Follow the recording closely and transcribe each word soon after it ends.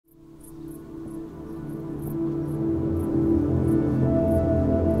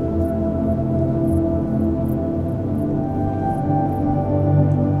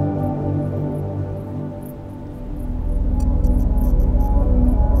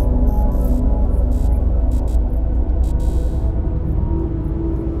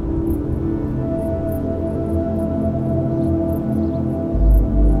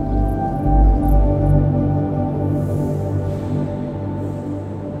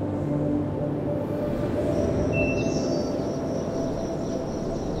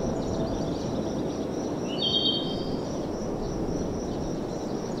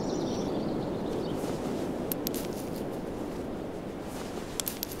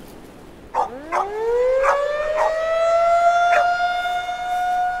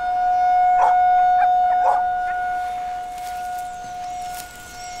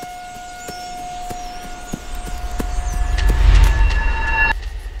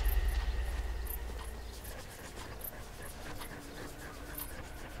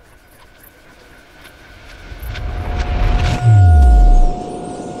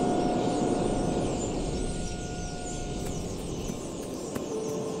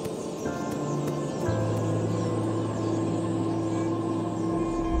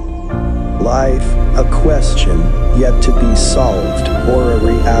Life, a question yet to be solved, or a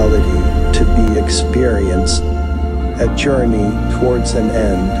reality to be experienced. A journey towards an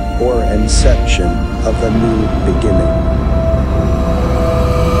end, or inception of a new beginning.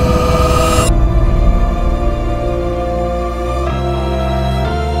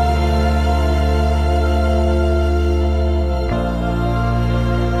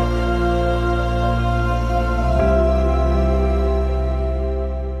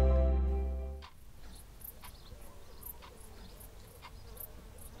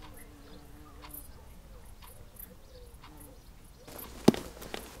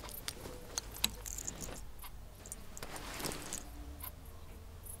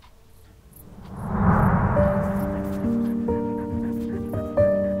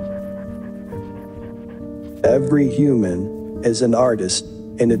 Every human is an artist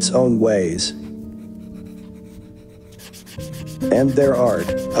in its own ways, and their art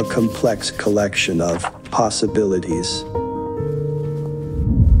a complex collection of possibilities.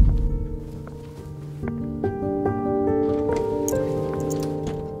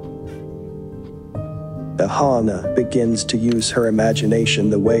 Aahana begins to use her imagination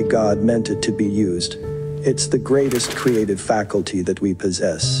the way God meant it to be used. It's the greatest creative faculty that we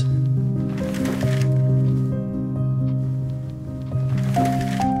possess.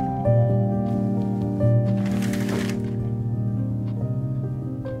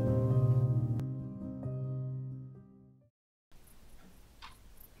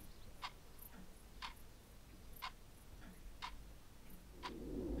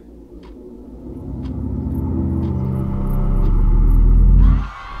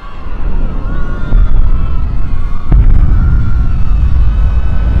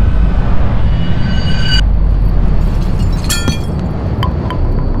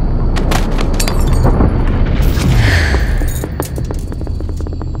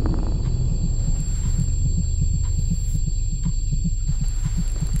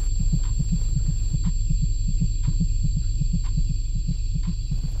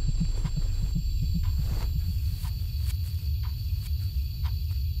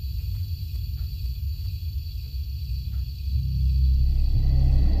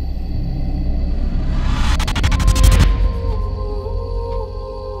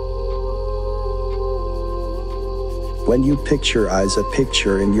 When you picturize a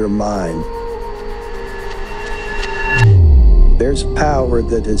picture in your mind, there's power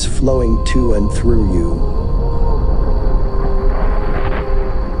that is flowing to and through you.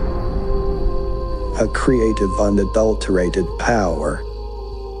 A creative, unadulterated power.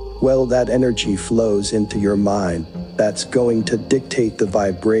 Well, that energy flows into your mind. That's going to dictate the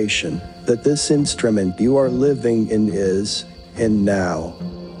vibration that this instrument you are living in is in now.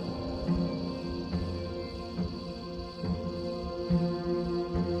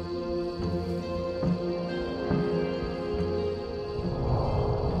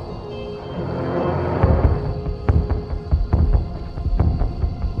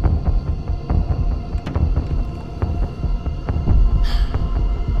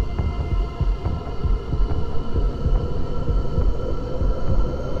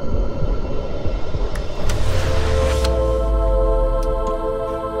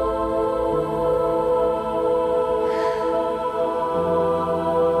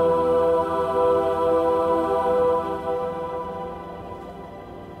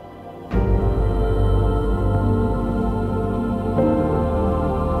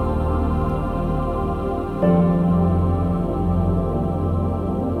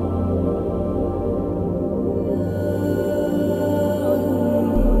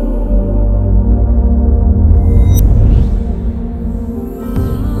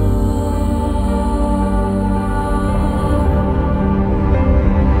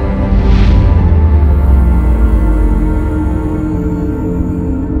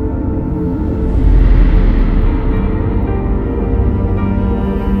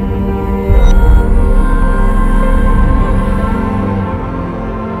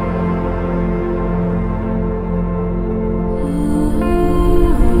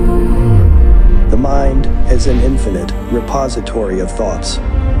 Is an infinite repository of thoughts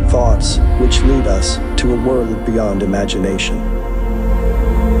which lead us to a world beyond imagination.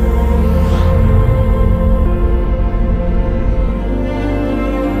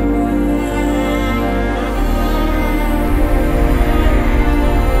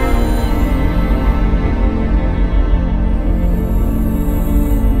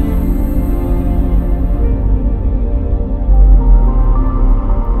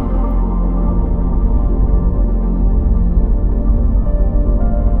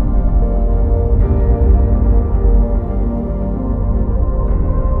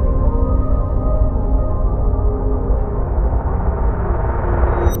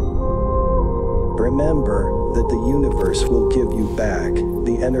 that the universe will give you back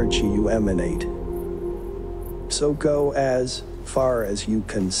the energy you emanate. So go as far as you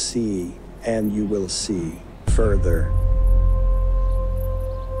can see, and you will see further.